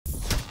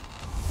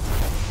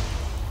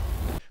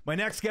My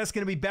next guest is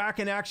going to be back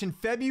in action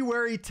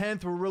February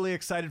 10th. We're really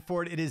excited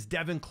for it. It is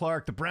Devin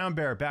Clark, the Brown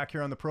Bear, back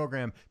here on the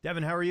program.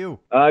 Devin, how are you?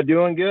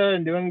 Doing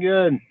good, doing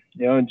good.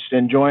 Just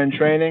enjoying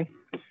training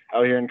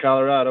out here in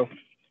Colorado.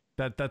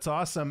 That's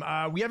awesome.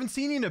 We haven't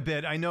seen you in a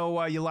bit. I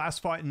know you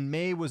last fought in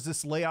May. Was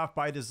this layoff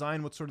by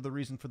design? What's sort of the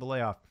reason for the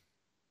layoff?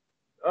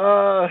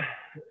 A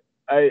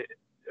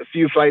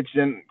few fights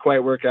didn't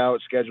quite work out,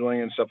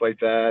 scheduling and stuff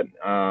like that.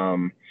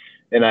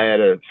 And I had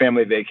a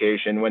family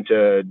vacation, went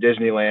to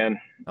Disneyland.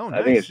 Oh,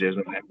 nice. I think it's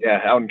Disneyland. Yeah,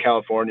 out in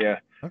California.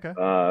 Okay.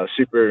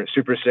 Super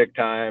sick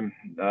time.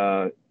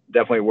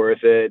 Definitely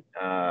worth it.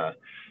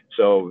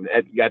 So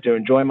I got to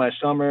enjoy my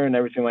summer and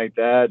everything like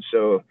that.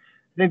 So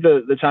I think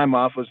the time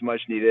off was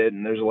much needed,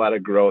 and there's a lot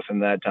of growth in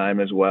that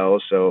time as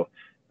well. So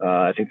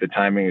I think the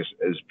timing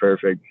is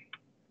perfect.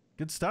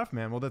 Good stuff,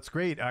 man. Well, that's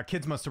great.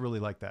 Kids must have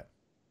really liked that.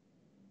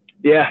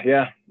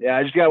 Yeah.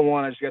 I just got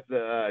one. I just got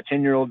the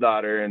 10-year-old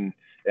daughter, and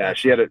yeah,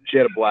 she had a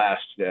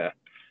blast. Yeah.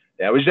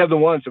 We just have the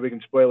one, so we can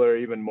spoil her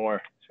even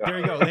more. So. There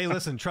you go. Hey,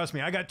 listen, trust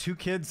me, I got 2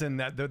 kids, and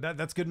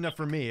that's good enough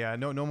for me.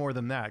 No more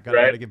than that.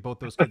 Got to give both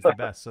those kids the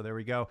best. So there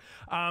we go.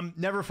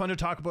 Never fun to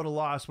talk about a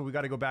loss, but we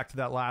got to go back to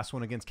that last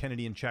one against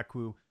Kennedy and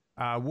Chekwu.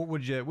 What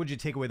would you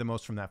take away the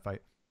most from that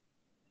fight?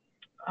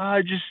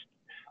 Just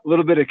a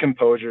little bit of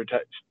composure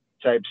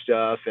type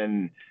stuff,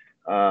 and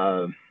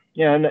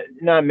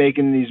not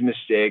making these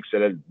mistakes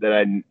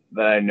that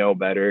I know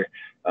better.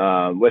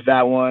 With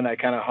that one, I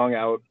kind of hung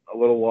out a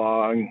little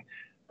long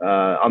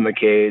on the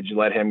cage,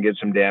 let him get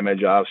some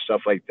damage off,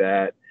 stuff like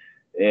that.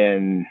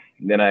 And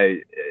then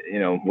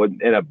what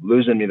ended up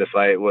losing me the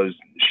fight was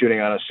shooting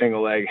on a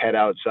single leg head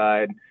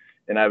outside,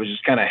 and I was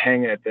just kind of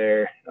hanging it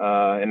there.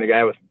 And the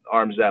guy with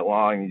arms that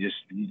long, you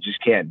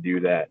just can't do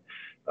that.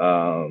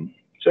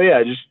 So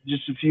yeah,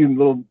 just a few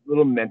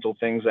little mental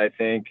things, I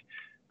think.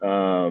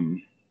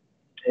 And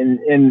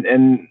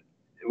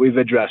we've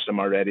addressed them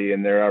already,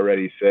 and they're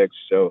already fixed.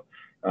 So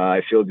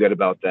I feel good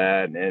about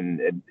that, and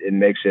it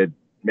makes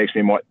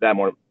me more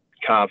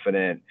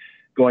confident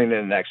going to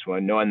the next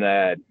one, knowing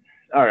that,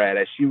 all right,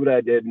 I see what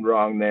I did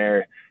wrong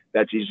there.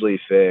 That's easily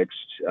fixed.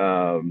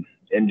 And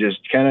just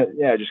kind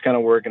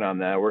of working on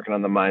that, working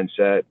on the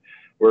mindset,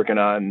 working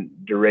on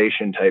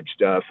duration type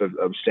stuff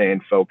of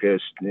staying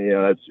focused,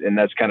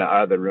 that's kind of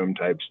out of the room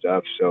type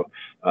stuff. So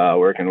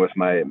working with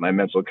my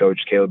mental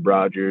coach, Caleb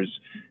Rogers,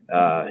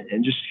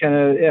 and just kind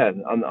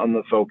of, on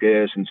the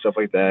focus and stuff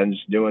like that, and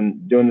just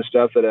doing the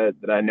stuff that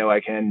I know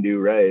I can do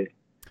right.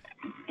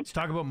 Let's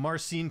talk about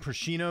Marcin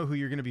Prachnio, who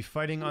you're going to be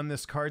fighting on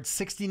this card.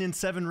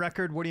 16-7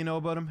 record. What do you know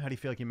about him? How do you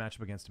feel like you match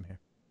up against him here?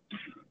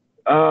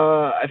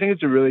 I think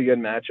it's a really good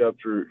matchup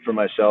for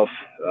myself.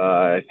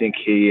 I think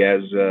he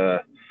has a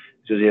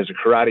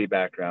karate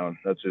background.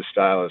 That's his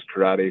style, is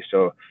karate.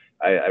 So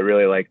I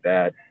really like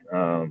that.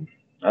 I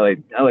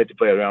like to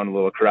play around a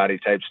little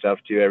karate type stuff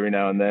too every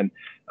now and then.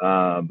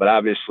 But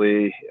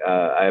obviously,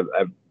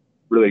 I've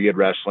really good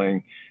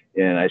wrestling,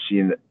 and I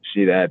see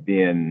that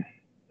being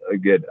a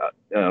good,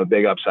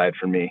 big upside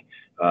for me,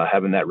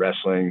 having that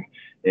wrestling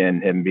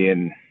and him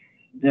being,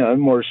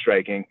 more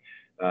striking.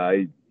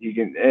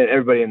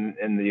 Everybody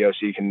in the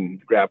UFC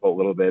can grapple a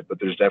little bit, but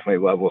there's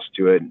definitely levels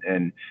to it,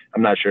 and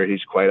I'm not sure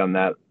he's quite on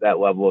that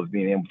level of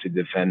being able to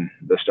defend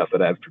the stuff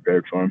that I've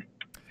prepared for him.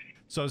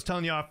 So I was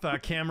telling you off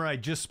camera, I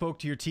just spoke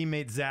to your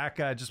teammate Zach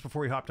just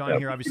before he hopped on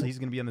here. Obviously, he's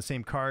going to be on the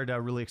same card.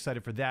 Really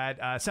excited for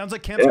that. Sounds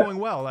like camp's going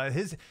well.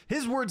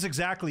 His words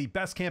exactly: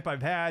 best camp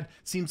I've had.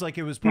 Seems like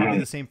it was probably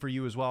the same for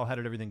you as well. How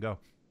did everything go?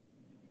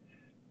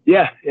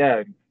 Yeah.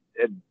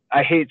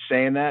 I hate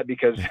saying that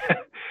because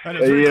I know,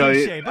 it's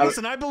cliche, but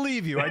listen, I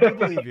believe you. I do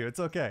believe you. It's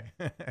okay.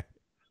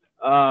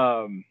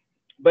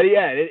 But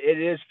yeah, it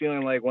is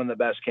feeling like one of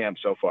the best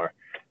camps so far.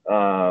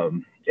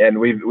 And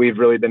we've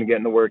really been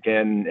getting the work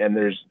in, and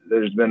there's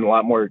been a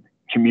lot more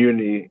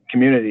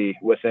community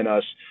within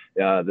us,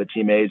 the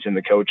teammates and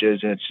the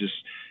coaches, and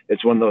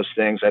it's one of those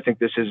things. I think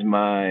this is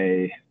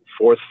my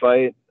 4th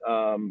fight.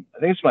 I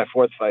think it's my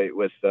 4th fight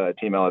with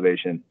Team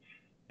Elevation.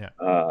 Yeah.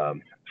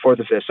 4th or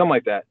 5th, something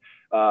like that.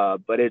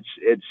 But it's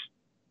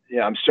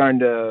I'm starting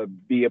to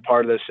be a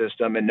part of the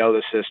system and know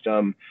the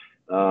system,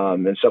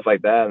 and stuff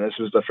like that. And this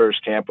was the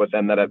first camp with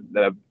them that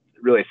I've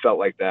really felt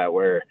like that,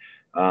 where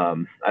I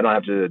don't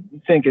have to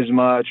think as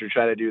much or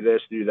try to do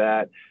this, do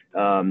that.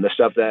 The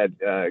stuff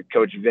that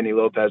Coach Vinny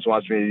Lopez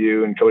wants me to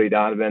do, and Cody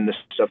Donovan, the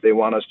stuff they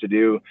want us to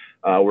do,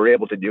 we're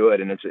able to do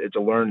it. And it's a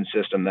learned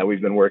system that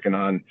we've been working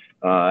on.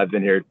 I've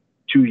been here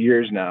 2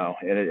 years now,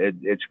 and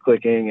it's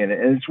clicking, and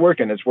it's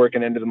working. It's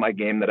working into my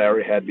game that I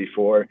already had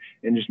before,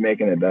 and just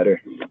making it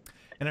better.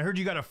 And I heard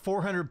you got a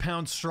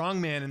 400-pound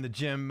strongman in the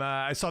gym.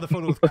 I saw the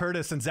photo with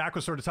Curtis, and Zach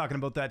was sort of talking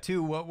about that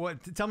too.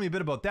 What? Tell me a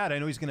bit about that. I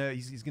know he's gonna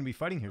be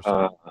fighting here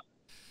soon.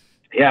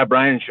 Yeah,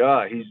 Brian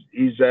Shaw. He's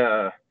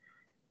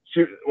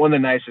one of the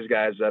nicest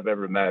guys I've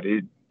ever met.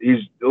 He's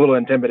a little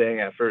intimidating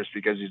at first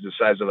because he's the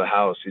size of a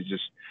house.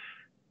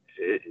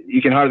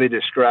 You can hardly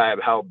describe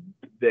how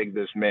big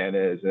this man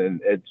is,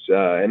 and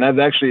and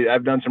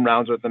I've done some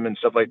rounds with him and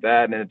stuff like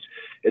that, and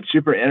it's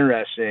super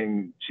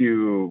interesting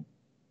to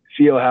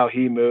feel how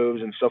he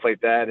moves and stuff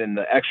like that, and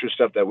the extra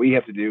stuff that we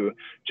have to do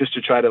just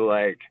to try to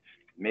like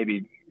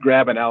maybe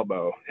grab an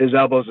elbow. His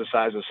elbow's the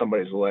size of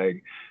somebody's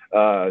leg,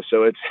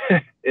 so it's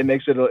it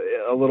makes it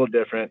a little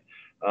different.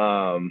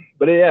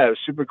 But yeah, it was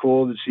super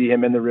cool to see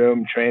him in the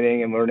room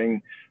training and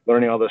learning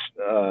all this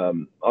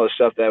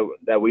stuff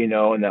that we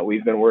know and that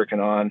we've been working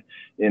on,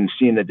 and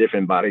seeing the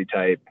different body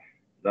type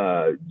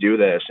do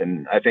this.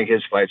 And I think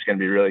his fight's going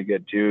to be really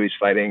good too. He's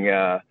fighting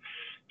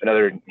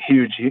another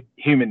huge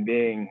human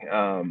being,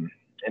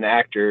 an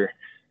actor.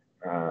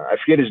 I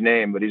forget his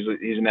name, but he's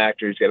an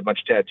actor. He's got a bunch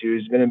of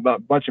tattoos. He's been in a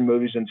bunch of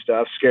movies and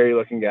stuff. Scary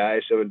looking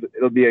guy. So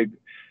it'll be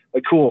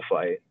a cool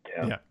fight.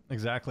 Yeah,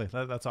 exactly.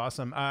 That's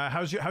awesome.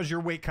 How's your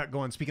weight cut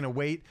going? Speaking of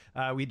weight,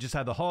 we just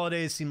had the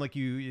holidays.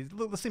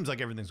 It seems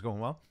like everything's going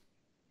well.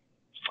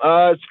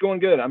 It's going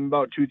good. I'm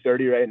about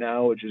 230 right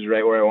now, which is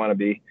right where I want to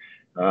be.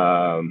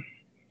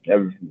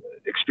 I've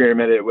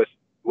experimented with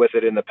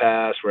it in the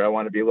past where I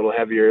want to be a little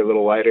heavier, a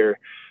little lighter.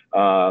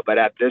 But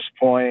at this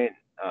point,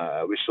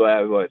 we still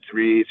have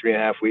three and a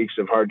half weeks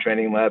of hard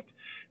training left.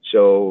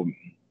 So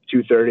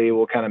 230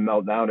 will kind of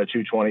melt down to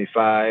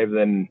 225.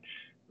 Then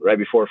right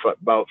before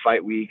about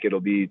fight week,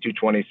 it'll be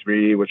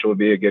 223, which will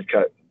be a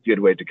good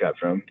weight to cut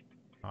from.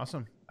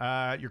 Awesome.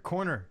 Your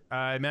corner,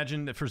 I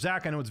imagine that for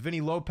Zach, I know it's Vinny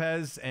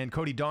Lopez and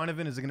Cody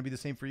Donovan. Is it going to be the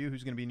same for you?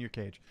 Who's going to be in your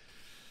cage?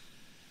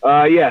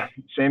 Yeah,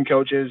 same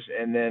coaches.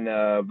 And then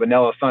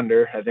Vanilla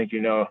Thunder, I think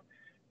you know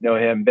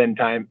him, Ben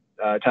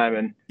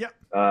Timon.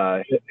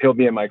 Yeah. He'll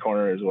be in my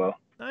corner as well.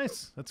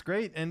 Nice. That's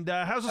great. And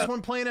how's this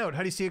one playing out?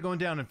 How do you see it going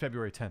down on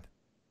February 10th?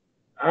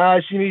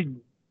 I see me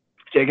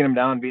taking him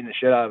down, beating the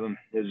shit out of him.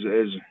 I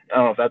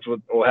don't know if that's what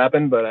will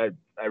happen, but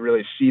I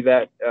really see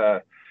that.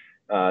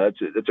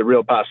 That's a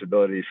real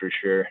possibility for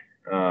sure.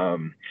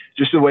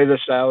 Just the way the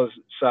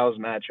styles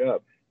match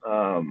up.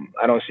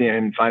 I don't see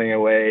him finding a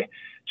way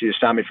to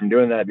stop me from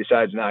doing that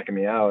besides knocking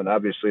me out. And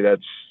obviously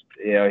that's,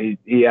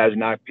 he has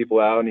knocked people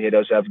out and he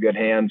does have good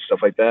hands,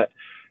 stuff like that.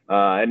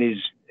 And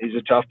he's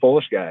a tough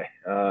Polish guy.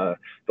 The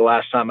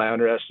last time I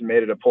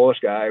underestimated a Polish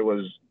guy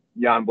was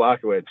Jan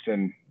Blachowicz,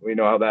 and we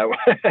know how that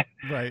went.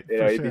 Right.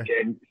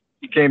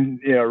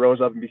 He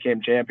rose up and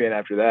became champion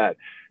after that.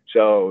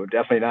 So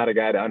definitely not a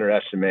guy to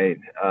underestimate.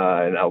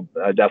 And I'll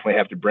definitely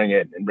have to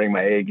bring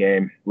my A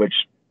game, which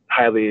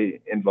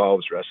highly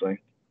involves wrestling.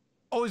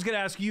 Always going to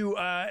ask you,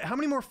 how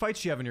many more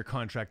fights do you have in your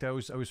contract? I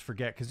always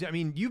forget, because I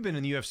mean, you've been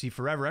in the UFC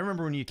forever. I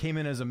remember when you came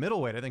in as a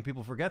middleweight. I think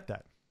people forget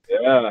that.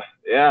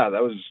 Yeah,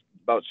 that was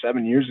about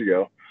 7 years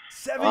ago.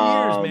 7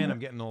 years, man. I'm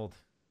getting old.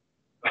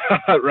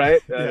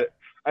 Right? Yeah.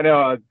 I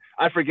know.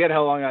 I forget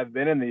how long I've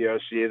been in the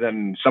UFC.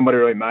 Then somebody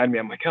remind me.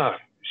 I'm like, oh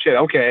shit.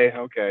 Okay.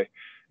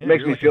 It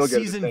makes me feel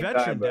good. Seasoned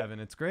veteran, Devin.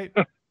 It's great.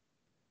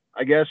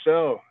 I guess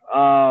so.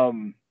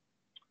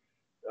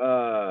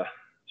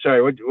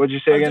 Sorry, what'd you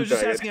say again? I was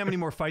just asking how many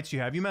more fights you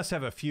have. You must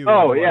have a few.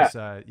 Oh, yeah.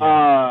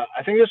 I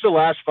think this is the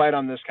last fight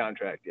on this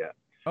contract yet.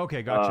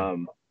 Okay,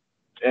 gotcha.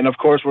 And of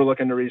course, we're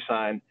looking to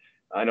re-sign.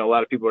 I know a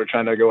lot of people are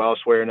trying to go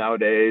elsewhere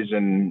nowadays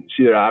and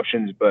see their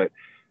options, but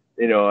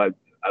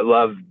I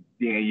love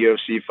being a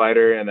UFC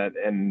fighter,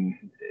 and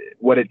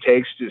what it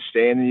takes to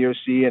stay in the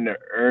UFC and to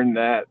earn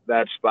that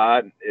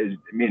spot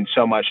means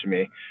so much to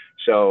me.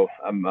 So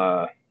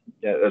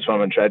that's what I'm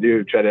gonna try to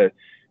do. Try to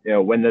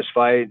win this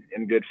fight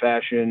in good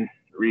fashion,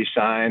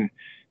 re-sign,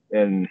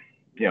 and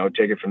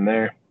take it from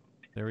there.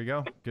 There we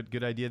go.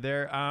 Good idea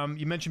there.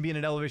 You mentioned being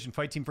at Elevation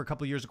Fight Team for a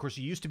couple of years. Of course,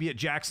 you used to be at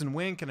Jackson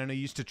Wink, and I know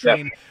you used to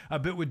train a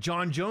bit with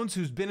Jon Jones,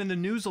 who's been in the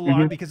news a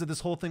lot because of this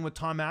whole thing with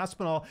Tom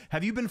Aspinall.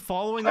 Have you been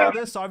following all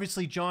this?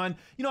 Obviously, Jon,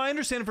 I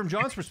understand it from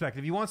Jon's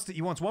perspective. He wants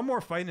one more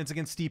fight, and it's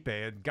against Stipe,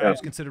 a guy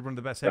who's considered one of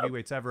the best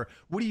heavyweights ever.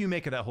 What do you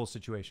make of that whole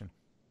situation?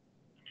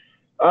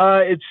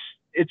 It's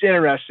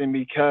interesting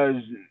because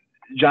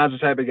Jon's the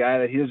type of guy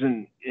that he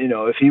doesn't,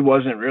 if he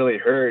wasn't really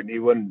hurt, he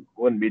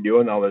wouldn't be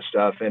doing all this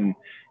stuff. And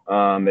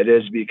it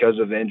is because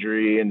of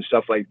injury and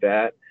stuff like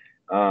that.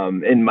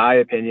 In my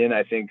opinion,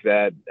 I think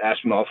that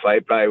Aspinall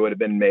fight probably would have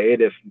been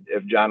made if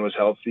Jon was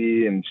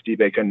healthy and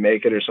Stipe couldn't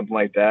make it or something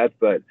like that.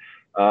 But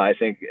I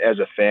think as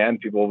a fan,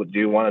 people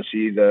do want to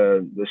see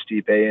the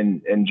Stipe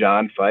and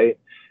Jon fight.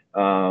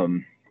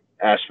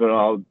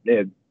 Aspinall,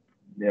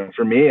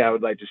 for me, I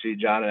would like to see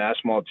Jon and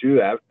Aspinall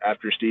too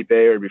after Stipe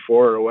or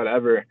before or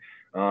whatever.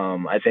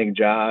 I think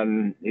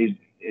Jon,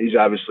 he's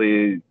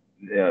obviously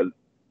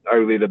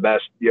arguably the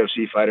best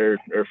UFC fighter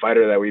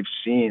that we've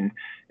seen.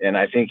 And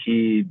I think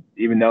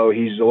even though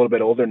he's a little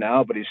bit older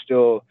now, but I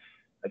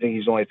think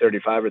he's only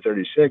 35 or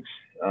 36.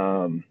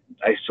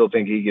 I still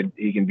think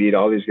he can beat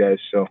all these guys.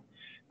 So,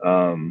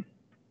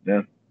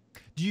 yeah.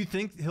 Do you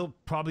think he'll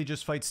probably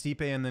just fight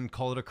Stipe and then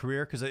call it a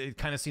career? Because it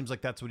kind of seems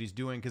like that's what he's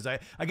doing. Because I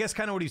guess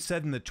kind of what he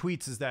said in the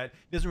tweets is that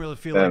he doesn't really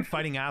feel like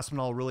fighting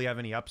Aspinall will really have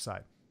any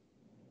upside.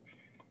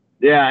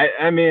 Yeah,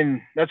 I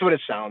mean, that's what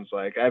it sounds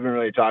like. I haven't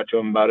really talked to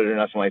him about it or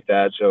nothing like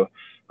that. So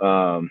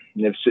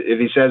if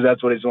he says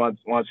that's what he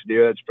wants to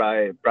do, that's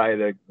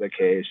probably the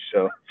case.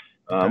 So,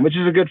 which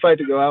is a good fight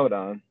to go out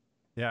on.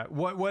 Yeah.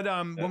 When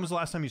was the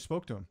last time you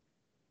spoke to him?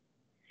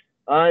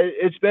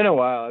 It's been a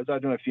while. I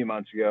talked to him a few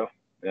months ago.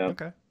 Yeah.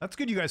 Okay. That's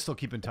good you guys still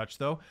keep in touch,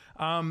 though.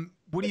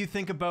 What do you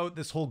think about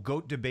this whole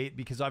GOAT debate?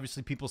 Because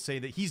obviously people say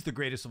that he's the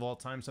greatest of all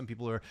time. Some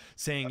people are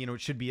saying, you know,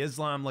 it should be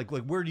Islam. Like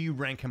where do you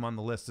rank him on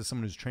the list as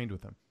someone who's trained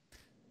with him?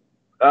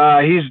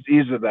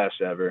 He's the best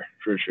ever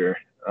for sure.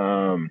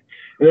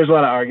 There's a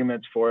lot of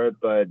arguments for it,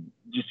 but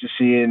just to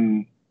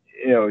seeing,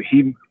 you know,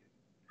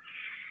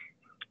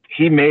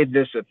 he made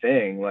this a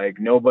thing. Like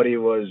nobody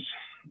was,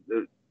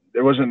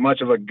 there wasn't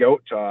much of a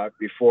GOAT talk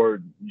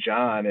before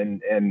Jon,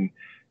 and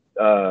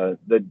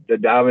the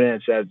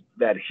dominance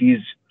that he's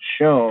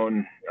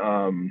shown,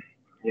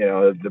 you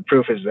know, the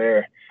proof is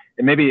there.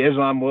 And maybe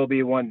Islam will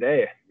be one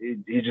day.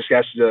 He just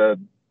has to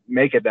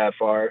make it that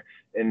far.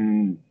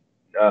 And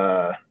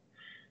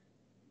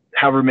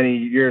however many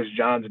years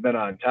Jon's been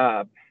on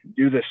top,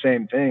 do the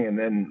same thing, and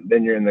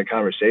then you're in the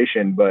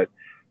conversation. But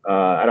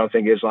I don't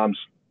think Islam's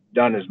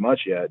done as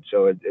much yet,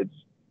 so it's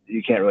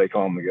you can't really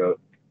call him the GOAT.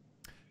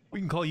 We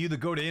can call you the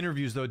GOAT to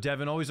interviews, though,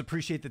 Devin. Always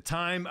appreciate the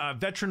time.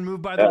 Veteran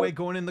move, by the way,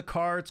 going in the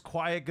car. It's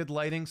quiet, good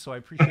lighting, so I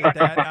appreciate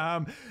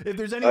that. If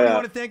there's anyone you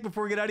want to thank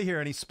before we get out of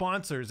here, any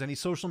sponsors, any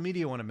social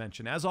media you want to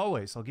mention, as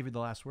always, I'll give you the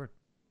last word.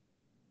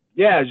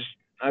 Yeah,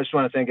 I just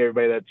want to thank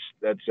everybody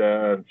that's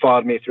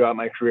followed me throughout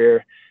my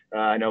career.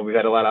 I know we've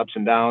had a lot of ups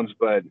and downs,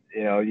 but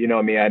you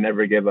know me, I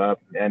never give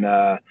up. And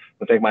I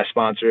thank my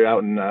sponsor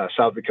out in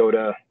South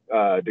Dakota,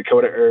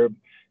 Dakota Herb,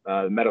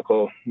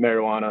 medical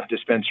marijuana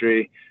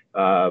dispensary.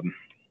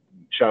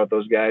 Shout out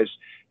those guys.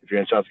 If you're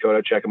in South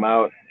Dakota, check them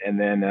out. And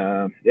then,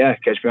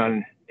 catch me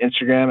on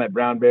Instagram at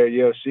Brown Bear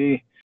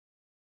UFC.